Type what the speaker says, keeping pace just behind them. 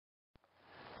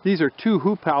These are 2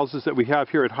 hoop houses that we have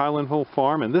here at Highland Hill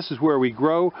Farm, and this is where we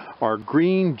grow our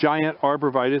green giant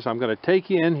arborvitaes. I'm going to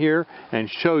take you in here and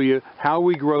show you how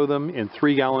we grow them in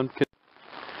 3-gallon containers.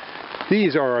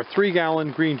 These are our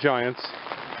 3-gallon green giants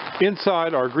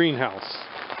inside our greenhouse.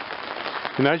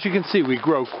 And as you can see, we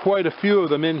grow quite a few of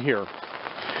them in here.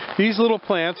 These little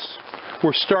plants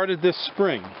were started this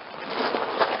spring.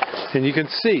 And you can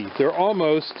see they're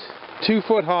almost 2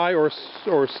 foot high or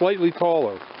slightly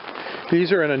taller.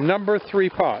 These are in a number 3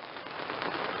 pot.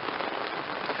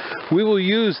 We will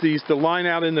use these to line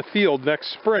out in the field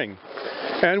next spring.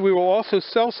 And we will also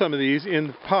sell some of these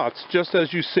in pots, just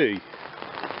as you see.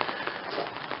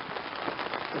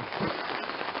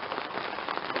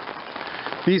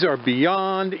 These are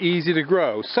beyond easy to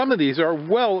grow. Some of these are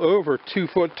well over 2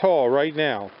 foot tall right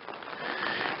now.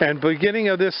 And beginning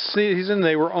of this season,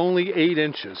 they were only 8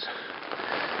 inches.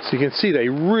 So you can see they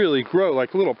really grow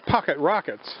like little pocket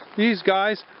rockets. These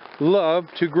guys love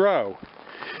to grow.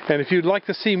 And if you'd like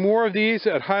to see more of these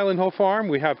at Highland Hill Farm,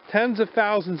 we have tens of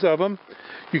thousands of them.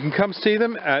 You can come see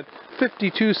them at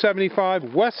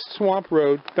 5275 West Swamp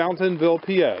Road, Fountainville,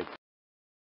 PA.